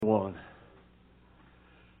on.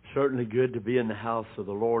 Certainly good to be in the house of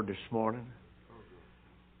the Lord this morning.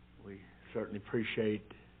 We certainly appreciate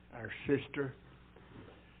our sister.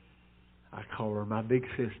 I call her my big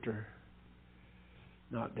sister.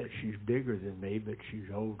 Not that she's bigger than me, but she's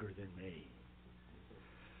older than me.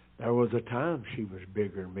 There was a time she was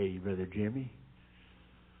bigger than me, Brother Jimmy.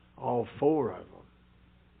 All four of them.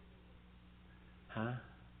 Huh?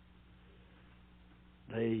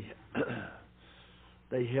 They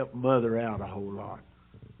helped Mother out a whole lot.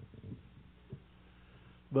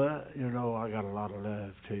 But, you know, I got a lot of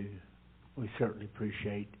love, too. We certainly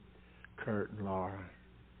appreciate Kurt and Laura,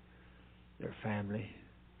 their family,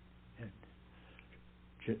 and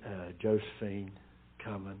Josephine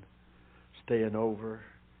coming, staying over,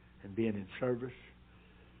 and being in service,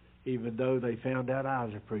 even though they found out I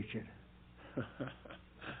was a preacher.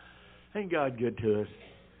 Ain't God good to us?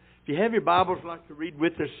 If you have your Bibles, I'd like to read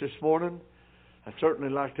with us this morning. I'd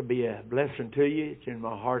certainly like to be a blessing to you. It's in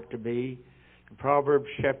my heart to be. In Proverbs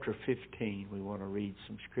chapter 15, we want to read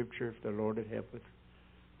some scripture, if the Lord would help us.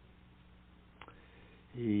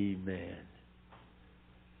 Amen.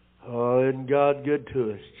 Oh, isn't God good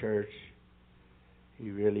to us, church?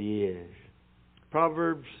 He really is.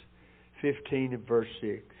 Proverbs 15 and verse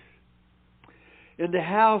 6. In the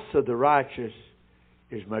house of the righteous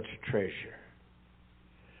is much treasure.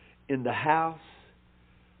 In the house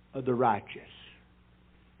of the righteous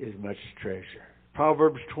is much treasure.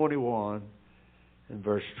 Proverbs 21 and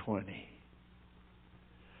verse 20.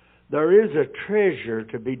 There is a treasure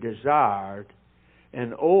to be desired,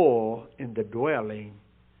 and oil in the dwelling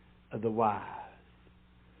of the wise.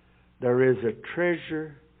 There is a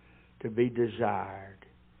treasure to be desired,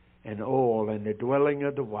 and oil in the dwelling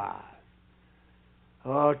of the wise.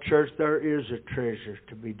 Oh, church, there is a treasure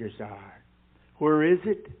to be desired. Where is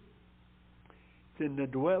it? It's in the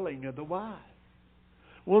dwelling of the wise.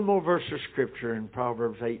 One more verse of Scripture in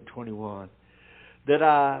Proverbs 8:21. That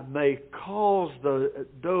I may cause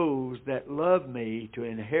those that love me to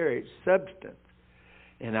inherit substance,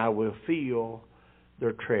 and I will fill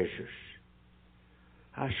their treasures.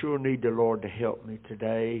 I sure need the Lord to help me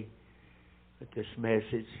today with this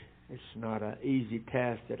message. It's not an easy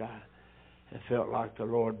task that I felt like the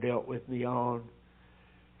Lord dealt with me on.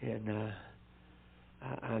 And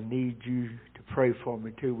I need you to pray for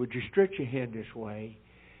me too. Would you stretch your hand this way?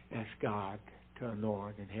 Ask God to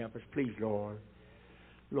anoint and help us. Please, Lord.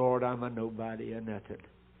 Lord, I'm a nobody, a nothing.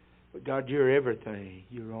 But God, you're everything.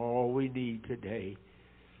 You're all we need today.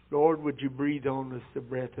 Lord, would you breathe on us the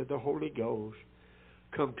breath of the Holy Ghost?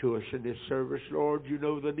 Come to us in this service, Lord. You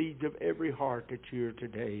know the needs of every heart that's here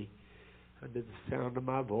today under the sound of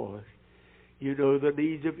my voice. You know the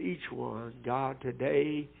needs of each one. God,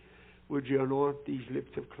 today, would you anoint these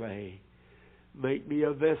lips of clay? Make me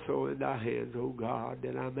a vessel in thy hands, O God,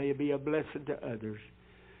 that I may be a blessing to others.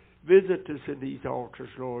 Visit us in these altars,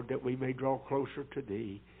 Lord, that we may draw closer to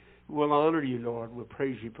thee. We'll honor you, Lord, and we'll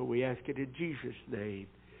praise you, for we ask it in Jesus' name.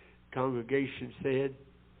 The congregation said,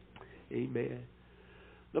 amen.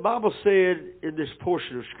 The Bible said in this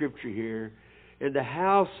portion of Scripture here, in the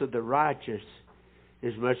house of the righteous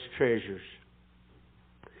is much treasures.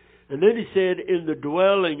 And then he said, in the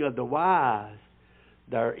dwelling of the wise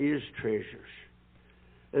there is treasures.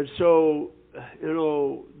 And so, you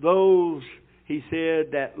know, those, he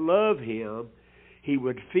said, that love him, he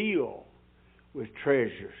would fill with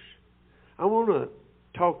treasures. I want to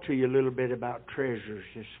talk to you a little bit about treasures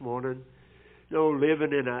this morning. You know,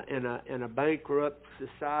 living in a bankrupt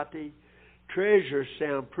society, treasures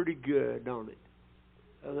sound pretty good, don't it?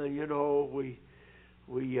 You know,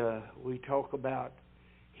 we talk about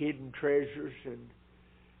hidden treasures, and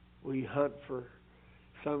we hunt for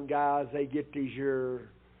some guys. They get these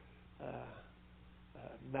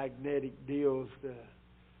magnetic deals.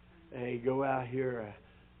 They go out here.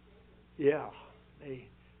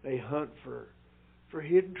 They hunt for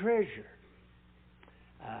hidden treasure.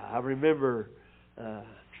 I remember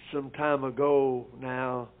some time ago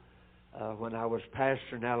now, when I was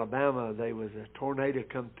pastor in Alabama, there was a tornado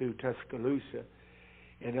come through Tuscaloosa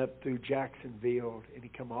and up through Jacksonville, and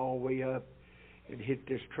it come all the way up and hit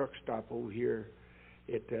this truck stop over here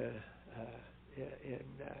at in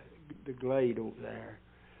the Glade over there.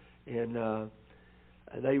 And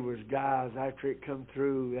they was guys, after it come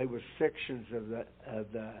through, there was sections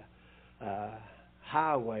of the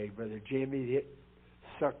highway, Brother Jimmy, it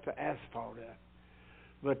sucked the asphalt up.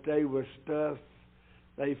 But they was stuff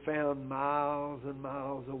they found miles and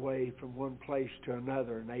miles away from one place to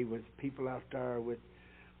another, and they was people out there with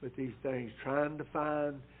these things trying to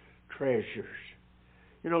find treasures.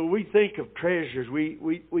 You know, we think of treasures, we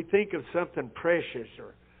think of something precious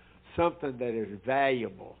or something that is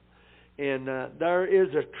valuable. And there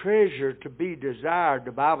is a treasure to be desired,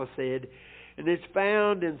 the Bible said, and it's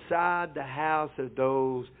found inside the house of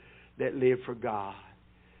those that live for God.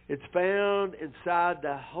 It's found inside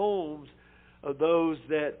the homes of those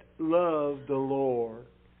that love the Lord.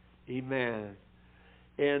 Amen.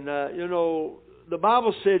 And, the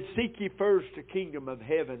Bible said, seek ye first the kingdom of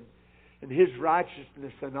heaven and His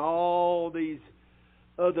righteousness, and all these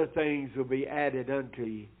other things will be added unto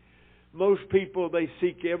you. Most people, they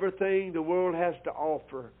seek everything the world has to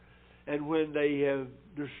offer. And when they have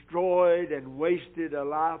destroyed and wasted a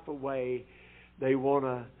life away, they want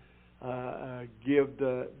to give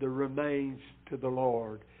the remains to the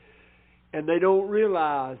Lord. And they don't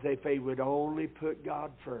realize if they would only put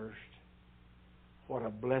God first, what a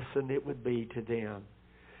blessing it would be to them.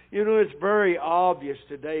 You know, it's very obvious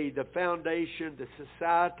today. The foundation, the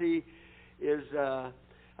society is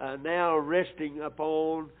now resting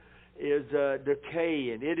upon is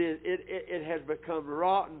decaying. It has become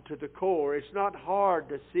rotten to the core. It's not hard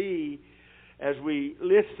to see as we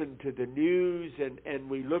listen to the news and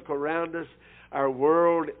we look around us. Our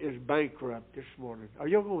world is bankrupt this morning. Are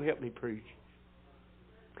you going to help me preach?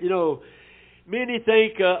 You know, many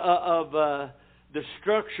think of the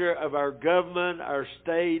structure of our government, our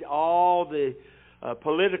state, all the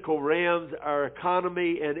political realms, our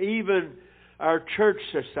economy, and even our church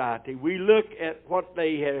society. We look at what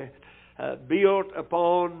they have built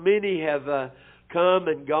upon. Many have come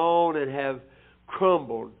and gone and have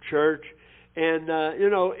crumbled, church. And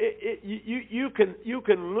you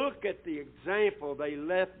can look at the example they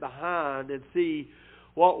left behind and see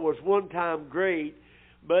what was one time great,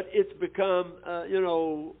 but it's become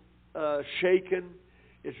shaken,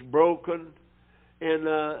 it's broken,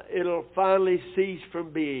 and it'll finally cease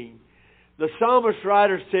from being. The psalmist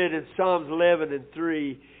writer said in Psalms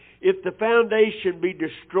 11:3, if the foundation be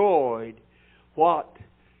destroyed, what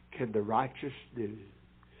can the righteous do?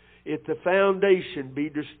 If the foundation be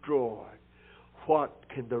destroyed, what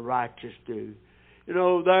can the righteous do? You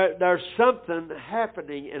know, there's something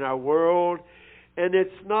happening in our world, and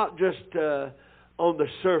it's not just on the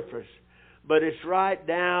surface, but it's right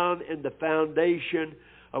down in the foundation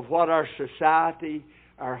of what our society,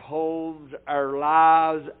 our homes, our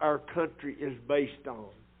lives, our country is based on.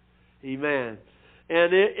 Amen.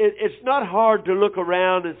 And it's not hard to look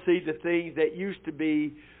around and see the things that used to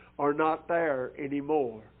be are not there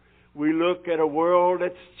anymore. We look at a world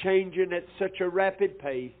that's changing at such a rapid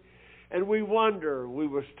pace, and we wonder. We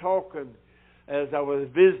was talking as I was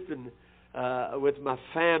visiting with my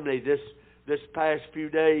family this past few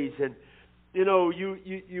days, and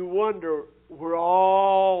you wonder where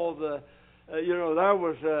all the there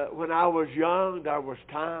was when I was young, there was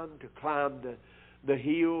time to climb the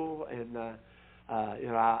hill, and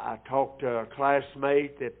I talked to a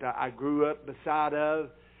classmate that I grew up beside of.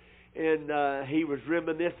 And he was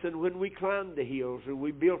reminiscing when we climbed the hills and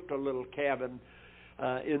we built a little cabin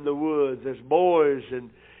in the woods as boys, and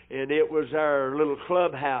it was our little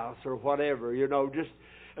clubhouse or whatever,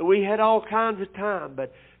 and we had all kinds of time,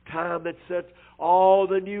 but time that's such all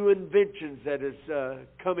the new inventions that has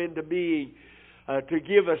come into being to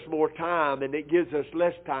give us more time, and it gives us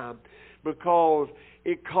less time because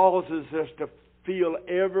it causes us to feel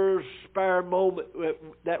every spare moment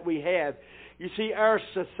that we have. You see, our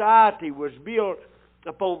society was built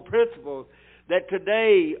upon principles that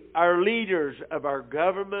today our leaders of our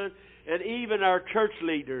government and even our church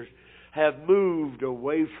leaders have moved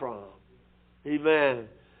away from. Amen.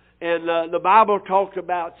 And the Bible talks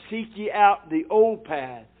about seek ye out the old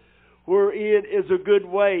path, wherein is a good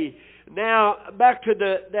way. Now, back to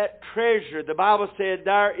that treasure. The Bible said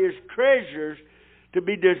there is treasures to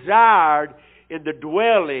be desired in the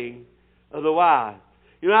dwelling of the wise.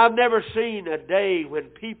 I've never seen a day when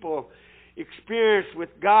people experience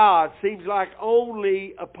with God seems like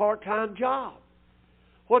only a part-time job.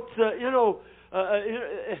 When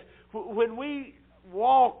we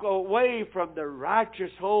walk away from the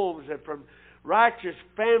righteous homes and from righteous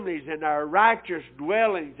families and our righteous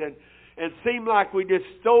dwellings and seem like we just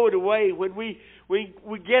throw it away, when we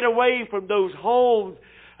get away from those homes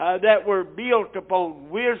that were built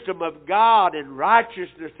upon wisdom of God and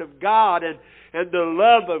righteousness of God and the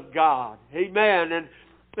love of God. Amen. And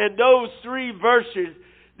those three verses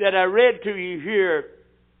that I read to you here,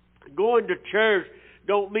 going to church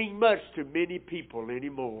don't mean much to many people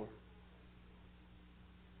anymore.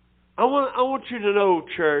 I want you to know,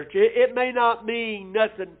 church, it may not mean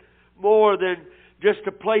nothing more than just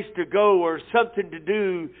a place to go or something to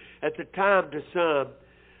do at the time to some,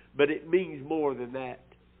 but it means more than that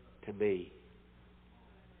to me.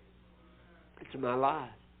 It's my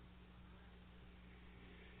life.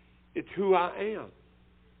 It's who I am.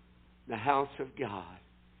 the house of God,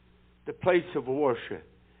 the place of worship.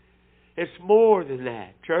 It's more than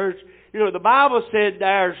that, church. You know, the Bible said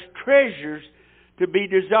there's treasures to be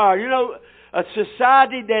desired. You know, a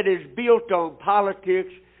society that is built on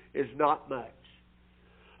politics is not much.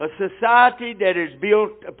 A society that is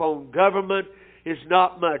built upon government is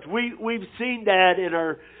not much. We've seen that in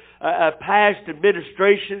our past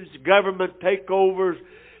administrations, government takeovers,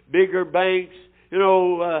 bigger banks,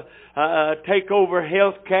 take over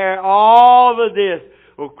health care. All of this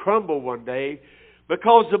will crumble one day,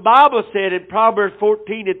 because the Bible said in Proverbs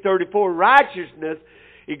 14:34, righteousness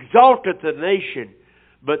exalteth a nation,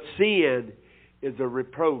 but sin is a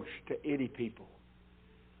reproach to any people.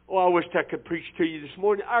 Oh, I wish I could preach to you this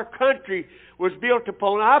morning. Our country was built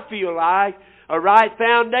upon, I feel like, a right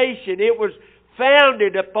foundation. It was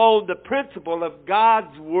founded upon the principle of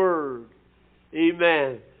God's Word.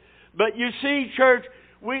 Amen. But you see, church,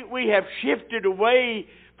 we have shifted away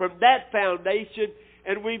from that foundation,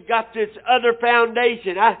 and we've got this other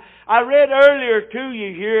foundation. I read earlier to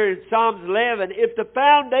you here in Psalms 11, if the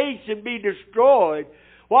foundation be destroyed,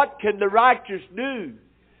 what can the righteous do?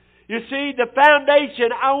 You see, the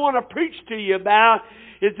foundation I want to preach to you about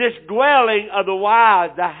is this dwelling of the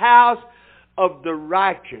wise, the house of the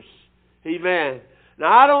righteous. Amen.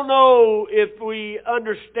 Now, I don't know if we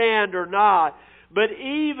understand or not, but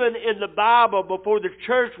even in the Bible, before the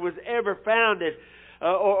church was ever founded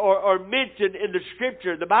or mentioned in the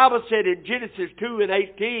Scripture, the Bible said in Genesis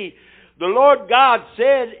 2:18, the Lord God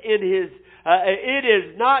said in His, it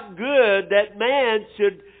is not good that man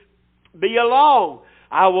should be alone.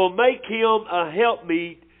 I will make him a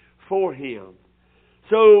helpmeet for him.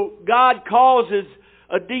 So God causes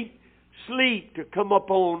a deep sleep to come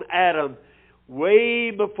upon Adam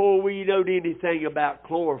way before we know anything about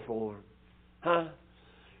chloroform.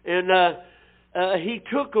 And He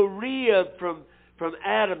took a rib from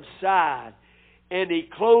Adam's side, and He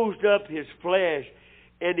closed up his flesh,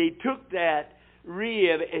 and He took that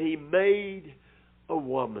rib and He made a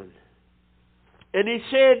woman. And He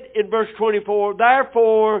said in verse 24,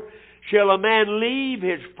 therefore shall a man leave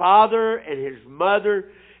his father and his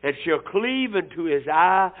mother, and shall cleave unto his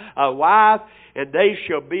wife, and they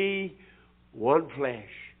shall be one flesh.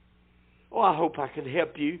 Oh, I hope I can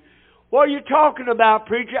help you. What are you talking about,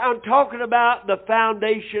 preacher? I'm talking about the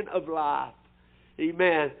foundation of life.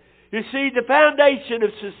 Amen. You see, the foundation of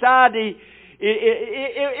society,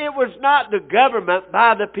 it was not the government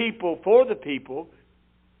by the people for the people,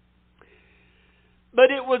 but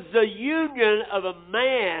it was the union of a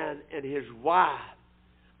man and his wife,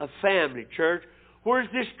 a family, church. Where's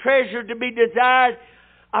this treasure to be desired?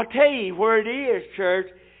 I'll tell you where it is, church.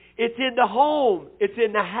 It's in the home. It's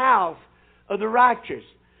in the house of the righteous.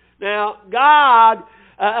 Now, God,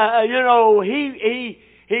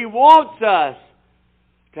 He wants us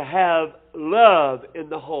to have love in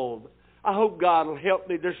the home. I hope God will help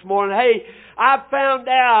me this morning. Hey, I found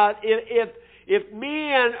out if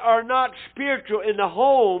men are not spiritual in the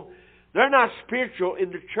home, they're not spiritual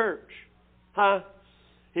in the church.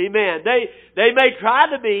 Amen. They may try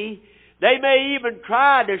to be. They may even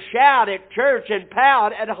try to shout at church and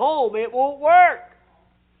pout at home. It won't work.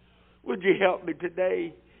 Would you help me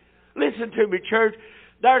today? Listen to me, church.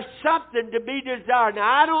 There's something to be desired.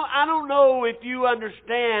 Now, I don't know if you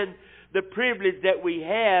understand the privilege that we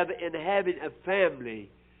have in having a family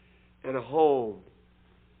and a home.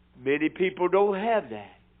 Many people don't have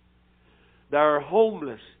that. They're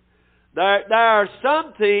homeless. There are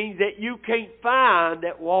some things that you can't find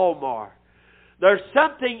at Walmart. There's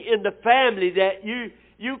something in the family that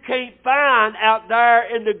you can't find out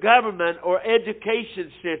there in the government or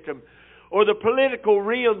education system or the political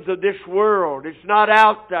realms of this world. It's not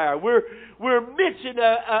out there. We're missing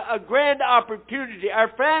a grand opportunity. Our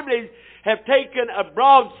families have taken a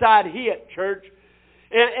broadside hit, church.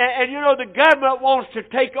 And the government wants to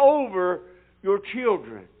take over your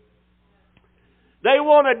children. They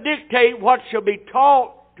want to dictate what shall be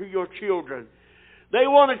taught to your children. They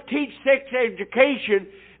want to teach sex education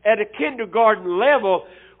at a kindergarten level,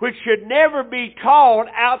 which should never be taught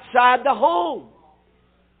outside the home.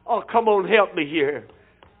 Oh, come on, help me here.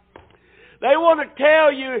 They want to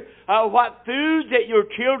tell you what foods that your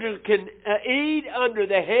children can eat under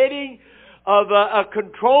the heading of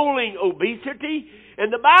controlling obesity.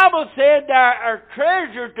 And the Bible said there are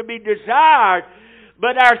treasures to be desired,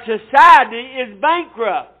 but our society is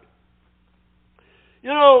bankrupt.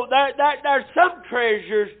 There's some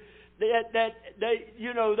treasures that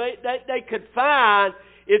they could find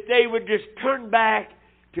if they would just turn back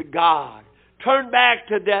to God. Turn back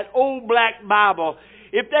to that old black Bible.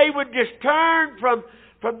 If they would just turn from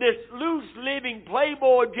this loose living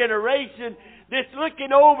playboy generation that's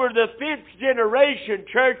looking over the 5th generation,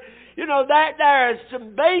 church. You know, that there are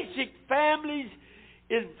some basic families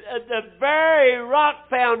is the very rock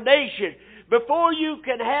foundation. Before you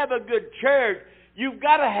can have a good church, you've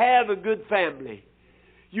got to have a good family.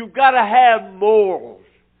 You've got to have morals.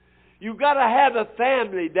 You've got to have a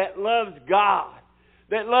family that loves God,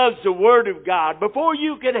 that loves the Word of God. Before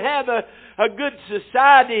you can have a good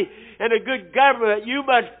society and a good government, you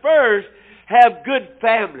must first have good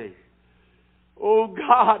families. Oh,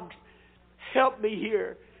 God, help me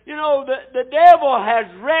here. You know, the devil has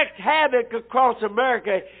wreaked havoc across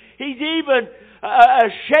America. He's even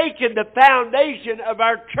shaken the foundation of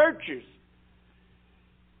our churches.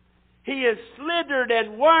 He has slithered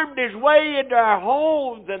and wormed his way into our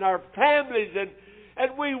homes and our families,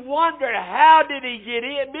 and we wonder, how did he get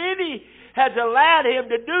in? Many has allowed him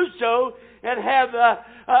to do so and have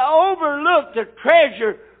overlooked the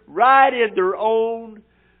treasure right in their own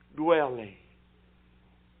dwelling.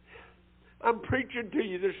 I'm preaching to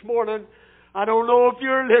you this morning. I don't know if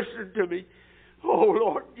you're listening to me. Oh,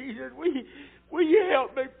 Lord Jesus, will you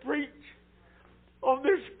help me preach on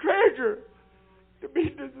this treasure to be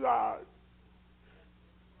desired?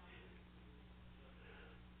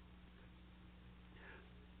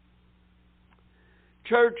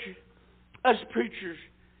 Church, us preachers,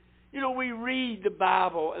 you know, we read the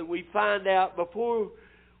Bible and we find out before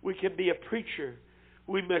we can be a preacher,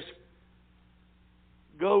 we must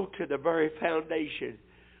go to the very foundation.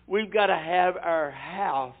 We've got to have our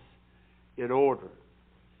house in order.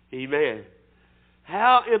 Amen.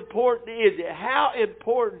 How important is it? How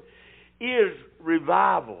important is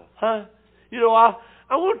revival? Huh? You know, I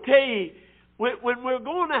want to tell you, when we're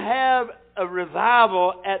going to have a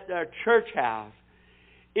revival at our church house,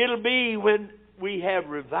 it'll be when we have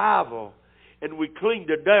revival and we clean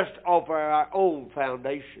the dust off our own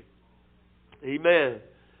foundation. Amen.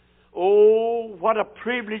 Oh, what a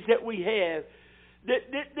privilege that we have.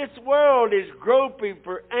 This world is groping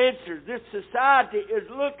for answers. This society is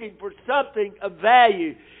looking for something of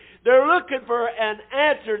value. They're looking for an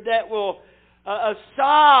answer that will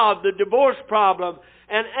solve the divorce problem,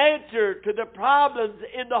 an answer to the problems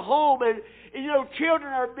in the home. And you know,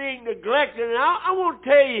 children are being neglected. And I want to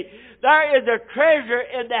tell you, there is a treasure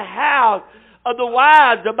in the house of the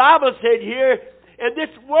wise. The Bible said here, and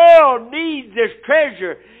this world needs this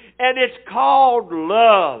treasure, and it's called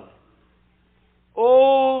love.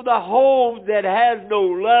 Oh, the home that has no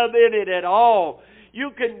love in it at all.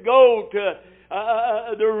 You can go to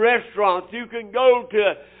the restaurants. You can go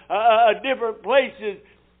to different places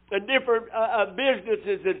and different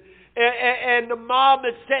businesses, and the mom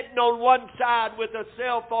is sitting on one side with a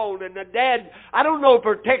cell phone, and the dad, I don't know if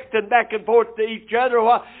they're texting back and forth to each other or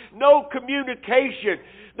what. No communication.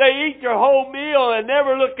 They eat their whole meal and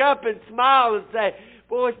never look up and smile and say,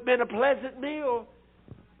 "Boy, it's been a pleasant meal."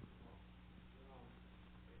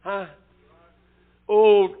 Huh?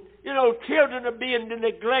 Oh, you know, children are being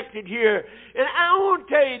neglected here. And I want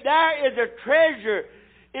to tell you, there is a treasure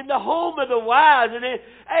in the home of the wise. And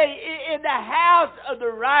in the house of the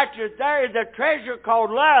righteous, there is a treasure called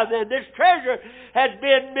love. And this treasure has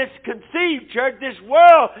been misconceived, church. This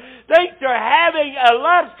world thinks they're having a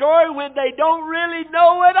love story when they don't really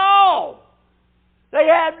know it all. They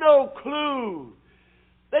have no clue.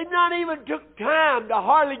 They not even took time to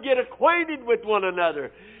hardly get acquainted with one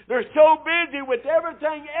another. They're so busy with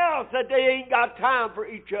everything else that they ain't got time for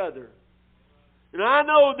each other. And I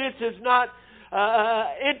know this is not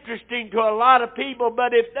interesting to a lot of people,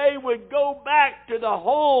 but if they would go back to the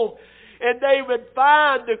home and they would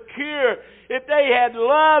find the cure, if they had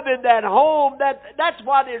love in that home, that's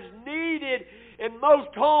what is needed in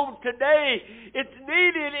most homes today. It's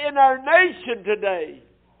needed in our nation today.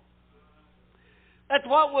 That's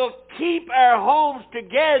what will keep our homes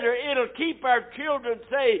together. It'll keep our children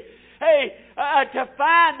safe. Hey, to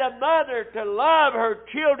find a mother to love her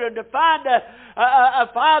children, to find a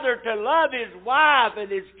father to love his wife and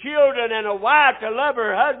his children, and a wife to love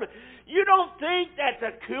her husband. You don't think that's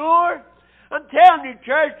a cure? I'm telling you,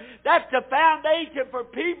 church, that's the foundation for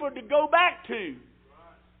people to go back to.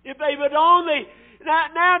 If they would only...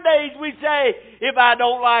 Nowadays we say, if I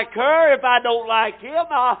don't like her, if I don't like him,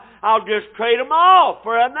 I'll just trade them off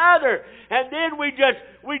for another. And then we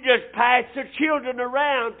just pass the children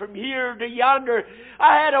around from here to yonder.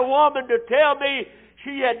 I had a woman to tell me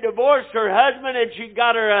she had divorced her husband, and she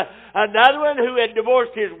got her another one who had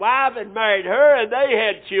divorced his wife and married her, and they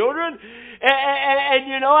had children. And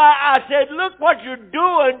you know, I said, look what you're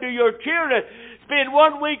doing to your children. Spend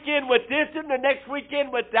one weekend with this and the next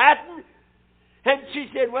weekend with that. And she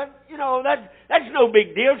said, well, you know, that's no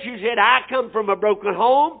big deal. She said, I come from a broken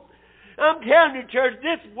home. I'm telling you, church,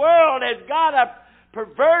 this world has got a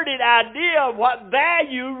perverted idea of what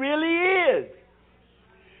value really is.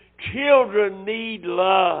 Children need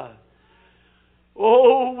love.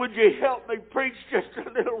 Oh, would you help me preach just a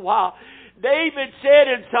little while? David said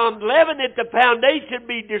in Psalm 11, if the foundation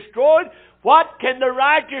be destroyed, what can the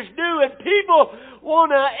righteous do? And people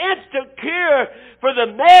want an instant cure for the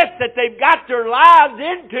mess that they've got their lives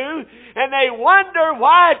into, and they wonder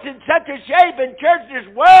why it's in such a shape. And church, this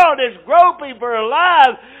world is groping for a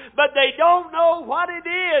love, but they don't know what it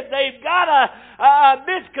is. They've got a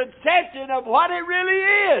misconception of what it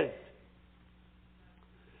really is.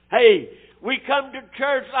 Hey, we come to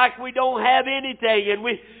church like we don't have anything, and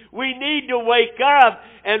we need to wake up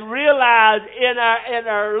and realize in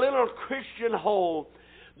our little Christian home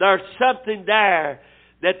there's something there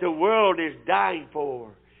that the world is dying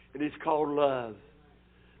for, and it's called love.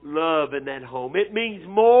 Love in that home. It means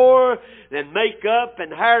more than makeup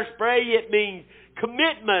and hairspray. It means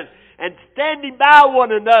commitment and standing by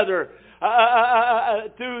one another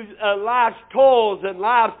through life's toils and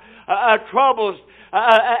life's troubles,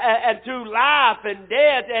 and through life and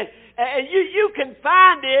death. And you can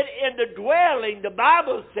find it in the dwelling, the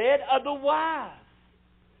Bible said, of the wise.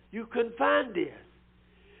 You can find this.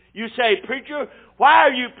 You say, preacher, why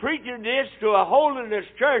are you preaching this to a holiness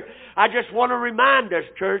church? I just want to remind us,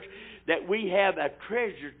 church, that we have a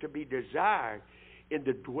treasure to be desired in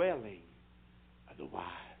the dwelling of the wise.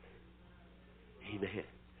 Amen.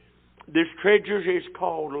 This treasure is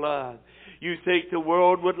called love. You think the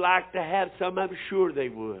world would like to have some? I'm sure they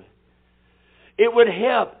would. It would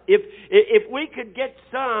help if we could get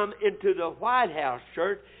some into the White House,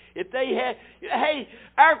 church. If they had, hey,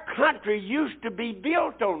 our country used to be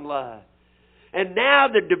built on love. And now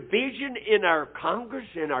the division in our Congress,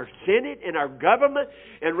 in our Senate, in our government,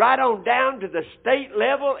 and right on down to the state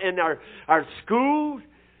level in our schools.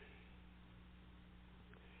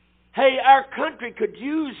 Hey, our country could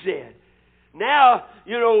use it. Now,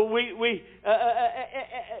 you know, we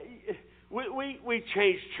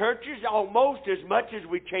change churches almost as much as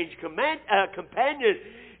we change companions.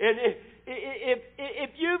 And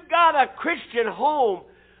if you've got a Christian home,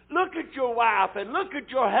 look at your wife and look at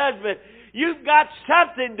your husband. You've got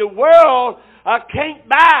something the world can't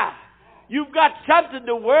buy. You've got something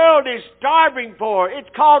the world is starving for. It's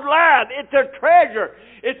called love. It's a treasure.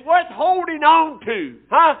 It's worth holding on to.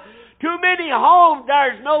 Huh? Too many homes,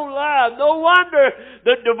 there's no love. No wonder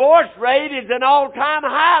the divorce rate is an all-time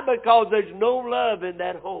high, because there's no love in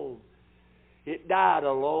that home. It died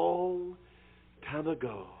a long time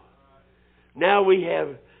ago. Now we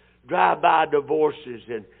have drive-by divorces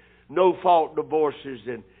and no-fault divorces,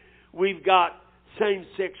 and we've got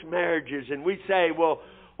same-sex marriages, and we say, well,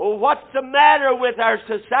 what's the matter with our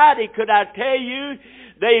society? Could I tell you,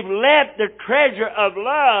 they've left the treasure of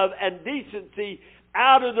love and decency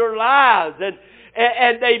out of their lives,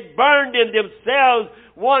 and they burned in themselves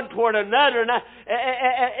one toward another. And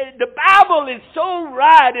the Bible is so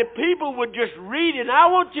right if people would just read it. And I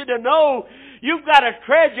want you to know you've got a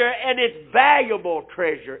treasure, and it's valuable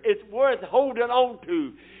treasure. It's worth holding on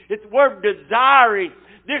to. It's worth desiring.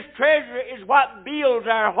 This treasure is what builds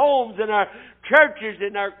our homes and our churches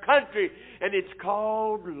and our country, and it's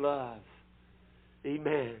called love.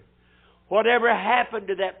 Amen. Whatever happened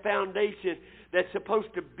to that foundation that's supposed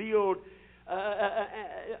to build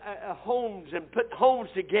homes and put homes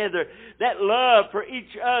together, that love for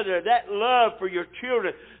each other, that love for your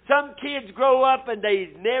children. Some kids grow up and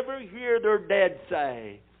they never hear their dad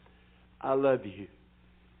say, I love you.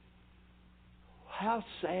 How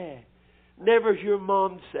sad. Never hear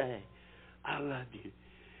mom say, I love you.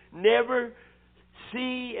 Never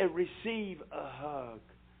see and receive a hug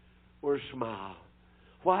or a smile.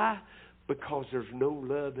 Why? Because there's no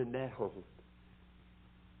love in that home.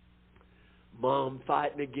 Mom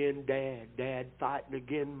fighting again dad, dad fighting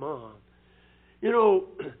again mom. You know,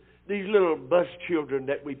 these little bus children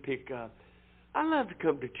that we pick up, I love to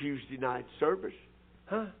come to Tuesday night service.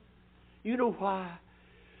 Huh? You know why?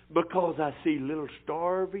 Because I see little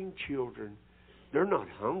starving children. They're not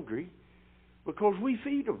hungry because we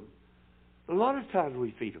feed them. A lot of times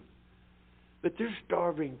we feed them. But they're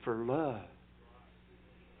starving for love.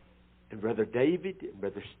 And Brother David and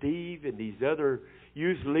Brother Steve and these other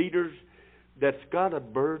youth leaders that's got a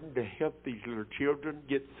burden to help these little children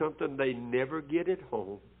get something they never get at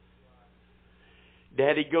home.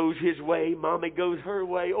 Daddy goes his way, Mommy goes her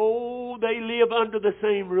way. Oh, they live under the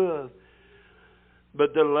same roof.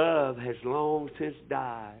 But the love has long since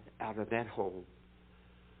died out of that home.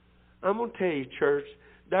 I'm going to tell you, church,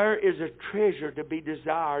 there is a treasure to be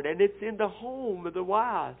desired, and it's in the home of the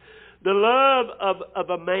wise. The love of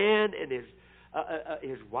a man and his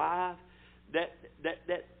his wife,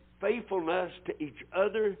 that faithfulness to each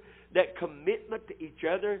other, that commitment to each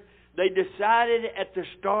other. They decided at the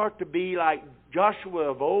start to be like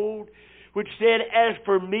Joshua of old, which said, "As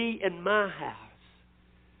for me and my house,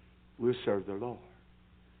 we'll serve the Lord."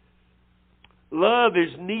 Love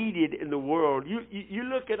is needed in the world. You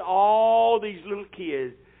look at all these little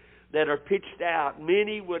kids that are pitched out.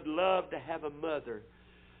 Many would love to have a mother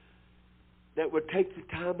that would take the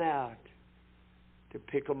time out to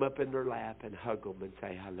pick them up in their lap and hug them and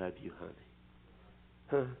say, "I love you, honey."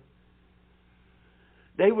 Huh?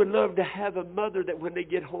 They would love to have a mother that when they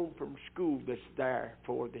get home from school that's there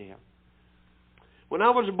for them. When I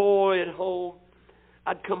was a boy at home,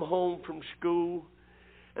 I'd come home from school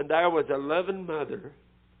and there was a loving mother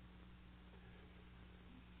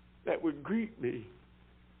that would greet me.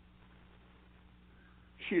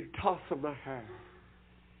 She'd toss in my hair.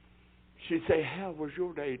 She'd say, "How was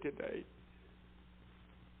your day today?"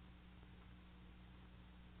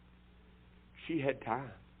 She had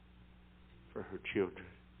time for her children.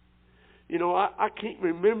 You know, I can't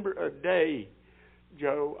remember a day,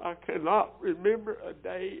 Joe. I cannot remember a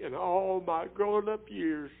day in all my growing up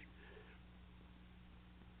years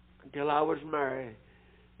until I was married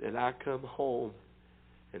that I come home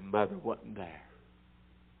and Mother wasn't there.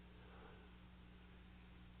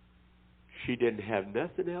 She didn't have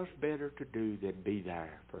nothing else better to do than be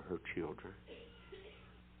there for her children.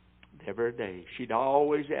 Never a day. She'd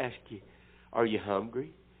always ask you, "Are you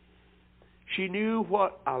hungry?" She knew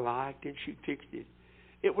what I liked and she fixed it.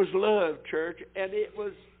 It was love, church, and it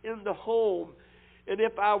was in the home. And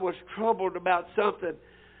if I was troubled about something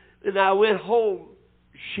and I went home,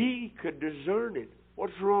 she could discern it.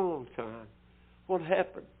 "What's wrong, son? What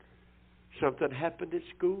happened? Something happened at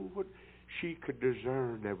school?" She could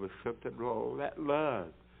discern there was something wrong. That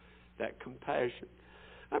love, that compassion.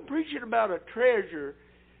 I'm preaching about a treasure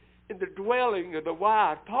in the dwelling of the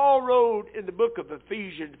wife. Paul wrote in the book of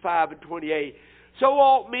Ephesians 5:28, "So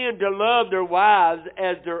ought men to love their wives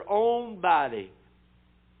as their own body.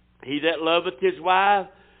 He that loveth his wife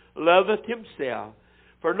loveth himself.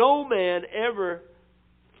 For no man ever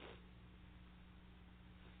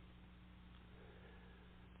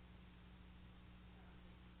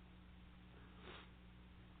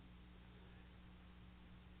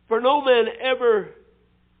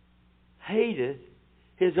hateth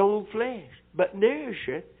his own flesh, but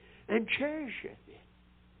nourisheth and cherisheth it.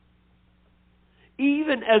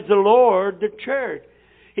 Even as the Lord the church."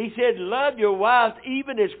 He said, "Love your wives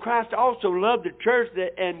even as Christ also loved the church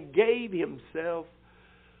and gave himself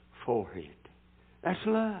for it." That's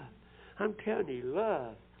love. I'm telling you,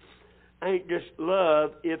 love ain't just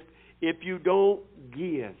love if you don't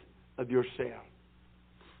give of yourself.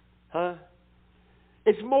 Huh?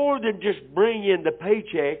 It's more than just bring in the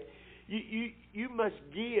paycheck. You must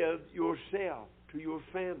give yourself to your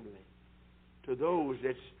family, to those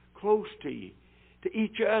that's close to you, to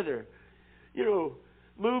each other. You know,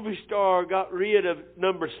 movie star got rid of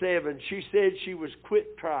number 7. She said she was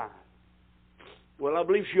quit trying. Well, I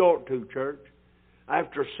believe she ought to, church.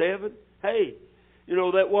 After 7, hey, you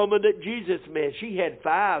know that woman that Jesus met, she had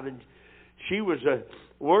 5 and she was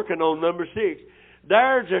working on number 6.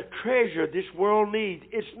 There's a treasure this world needs.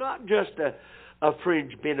 It's not just a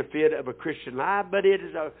fringe benefit of a Christian life, but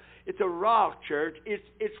it's a rock, church.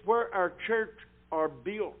 It's where our church are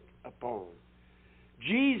built upon.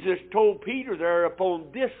 Jesus told Peter there,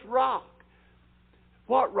 "Upon this rock."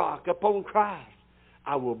 What rock? Upon Christ.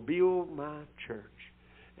 "I will build my church,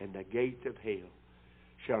 and the gates of hell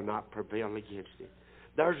shall not prevail against it."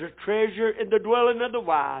 There's a treasure in the dwelling of the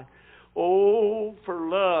wife. Oh, for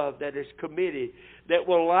love that is committed, that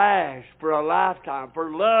will last for a lifetime,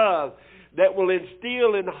 for love that will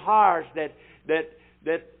instill in hearts that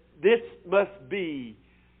this must be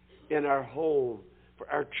in our home for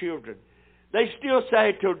our children. They still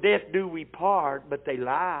say, "Till death do we part," but they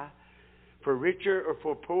lie. For richer or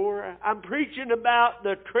for poorer. I'm preaching about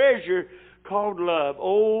the treasure called love.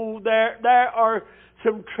 Oh, there are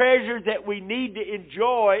some treasures that we need to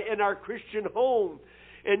enjoy in our Christian home.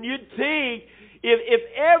 And you'd think if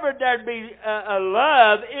ever there'd be a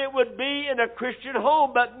love, it would be in a Christian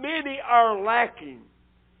home. But many are lacking.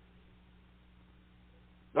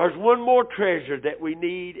 There's one more treasure that we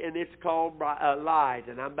need, and it's called light.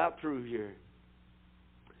 And I'm about through here.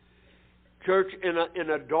 Church, in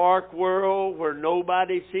a dark world where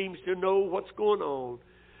nobody seems to know what's going on,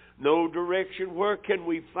 no direction, where can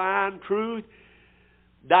we find truth?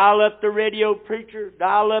 Dial up the radio preacher,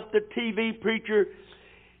 dial up the TV preacher.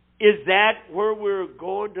 Is that where we're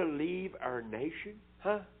going to leave our nation?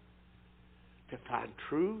 Huh? To find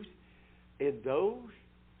truth in those?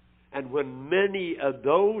 And when many of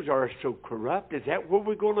those are so corrupt, is that where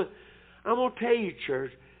we're going to... I'm going to tell you,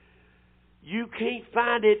 church, you can't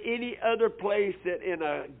find it any other place than in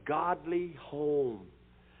a godly home.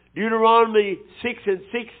 Deuteronomy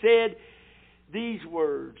 6:6 said these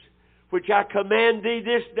words, which I command thee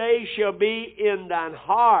this day shall be in thine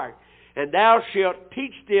heart, and thou shalt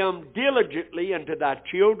teach them diligently unto thy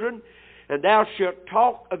children, and thou shalt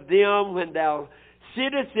talk of them when thou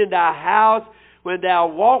sittest in thy house, when thou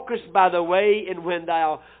walkest by the way, and when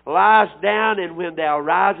thou liest down, and when thou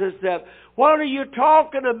risest up. What are you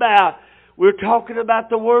talking about? We're talking about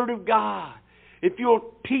the Word of God. If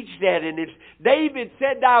you'll teach that, and it's David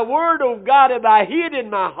said, Thy Word, O God, have I hid in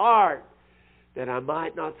my heart, that I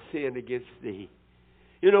might not sin against Thee.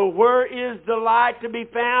 You know, where is the light to be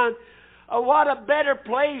found? What a better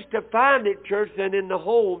place to find it, church, than in the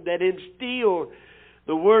home that instills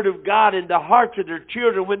the Word of God in the hearts of their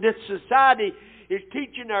children. When this society is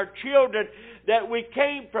teaching our children that we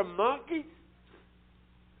came from monkeys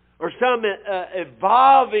or some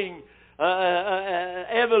evolving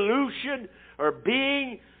evolution or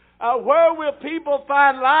being, where will people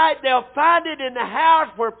find light? They'll find it in the house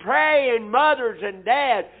where praying mothers and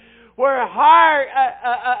dads, where heart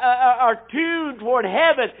are tuned toward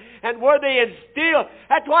heaven, and where they instill.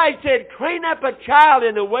 That's why He said, train up a child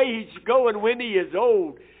in the way he should go, and when he is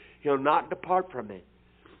old, he'll not depart from it.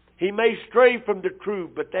 He may stray from the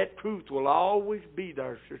truth, but that truth will always be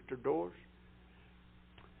there, Sister Doris.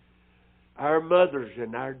 Our mothers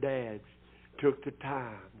and our dads took the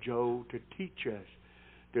time, Joe, to teach us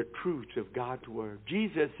the truths of God's Word.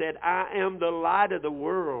 Jesus said, I am the light of the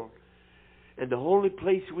world. And the only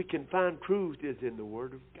place we can find truth is in the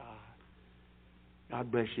Word of God.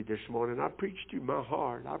 God bless you this morning. I preached to my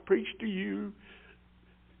heart. I preached to you.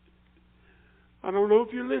 I don't know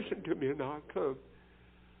if you listen to me or not. Come.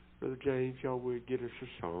 Brother James, y'all would get us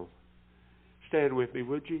a song. Stand with me,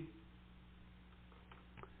 would you?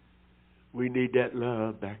 We need that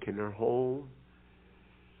love back in our home.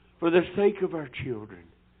 For the sake of our children.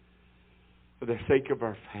 For the sake of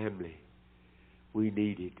our family. We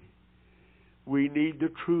need it. We need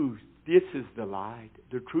the truth. This is the light.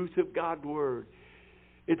 The truth of God's Word.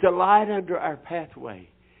 It's a light under our pathway.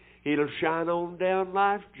 It'll shine on down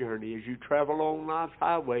life's journey as you travel on life's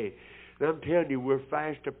highway. And I'm telling you, we're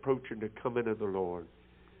fast approaching the coming of the Lord.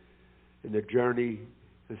 And the journey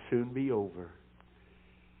will soon be over.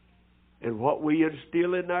 And what we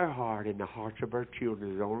instill in our heart, in the hearts of our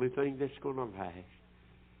children, is the only thing that's going to last.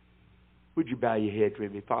 Would you bow your heads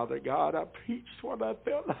with me? Father God, I preached what I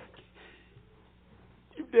felt like.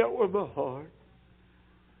 You dealt with my heart.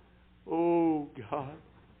 Oh, God.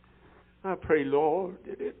 I pray, Lord,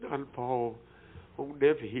 that it not fall on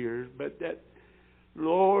deaf ears, but that,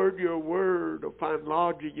 Lord, your Word will find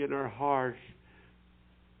lodging in our hearts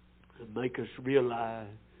and make us realize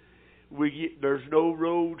there's no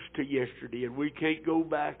roads to yesterday, and we can't go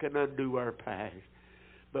back and undo our past.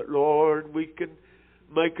 But, Lord, we can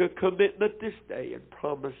make a commitment this day and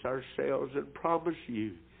promise ourselves and promise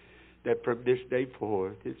you that from this day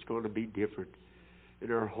forth it's going to be different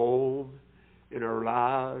in our home, in our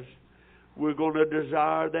lives. We're going to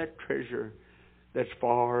desire that treasure that's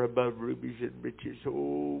far above rubies and riches.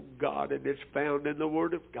 Oh, God, and it's found in the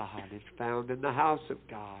Word of God. It's found in the house of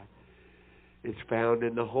God. It's found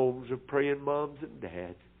in the homes of praying moms and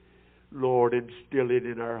dads. Lord, instill it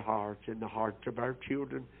in our hearts, in the hearts of our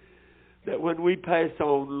children, that when we pass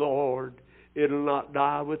on, Lord, it'll not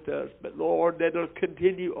die with us, but, Lord, that it'll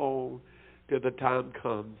continue on till the time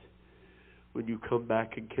comes when you come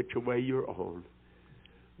back and catch away your own.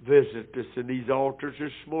 Visit us in these altars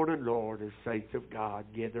this morning, Lord, as saints of God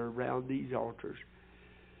gather around these altars.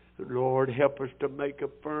 And Lord, help us to make a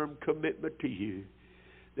firm commitment to you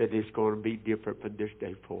that it's going to be different from this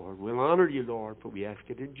day forward. We'll honor you, Lord, for we ask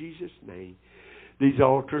it in Jesus' name. These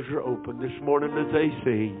altars are open this morning as they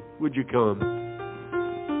sing. Would you come?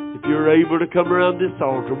 If you're able to come around this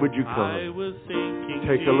altar, would you come?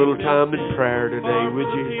 Take a little time in prayer today, would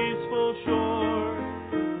you? Peaceful shore,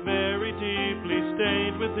 very deeply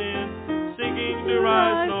stained within, sinking to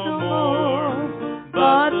rise no more.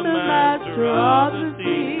 But the Master of the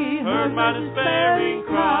sea heard my despairing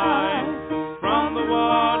cry. From the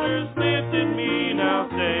waters lifted me, now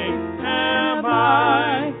saying, am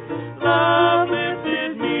I? Love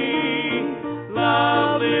lifted me,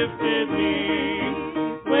 love lifted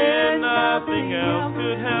me, when nothing else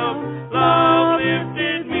could help. Love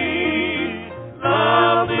lifted me,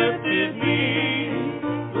 love lifted me,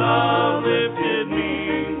 love lifted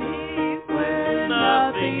me, when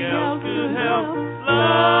nothing else could help.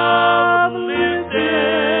 Love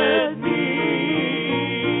lifted me.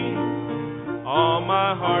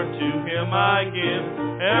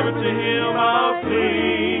 Him I'll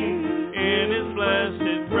cling. In His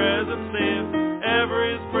blessed presence then, ever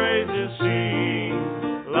His praises sing.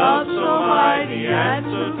 Love so mighty and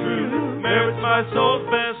so true, merits my soul's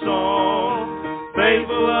best song.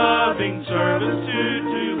 Faithful, loving service to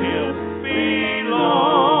Him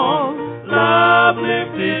belong. Love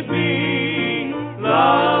lifted me,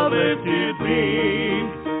 love lifted me,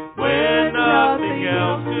 when nothing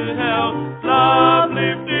else could help. Love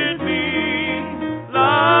lifted me,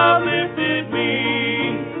 love lifted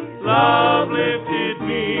me, love lifted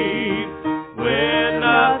me, when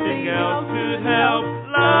nothing else could help.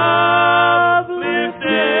 Love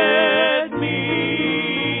lifted me.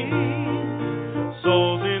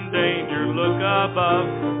 Souls in danger, look above.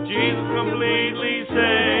 Jesus completely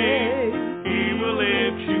saved. He will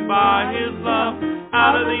lift you by His love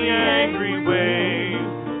out of the angry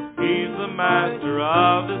waves. He's the master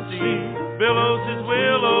of the sea, billows His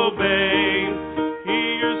will obey. He,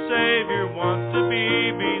 your Savior, wants to be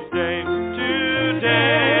saved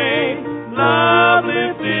today. Love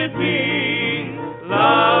lifted me,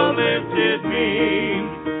 love lifted me,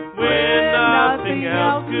 when nothing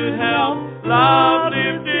else could help. Love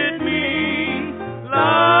lifted me,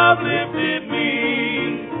 love lifted me.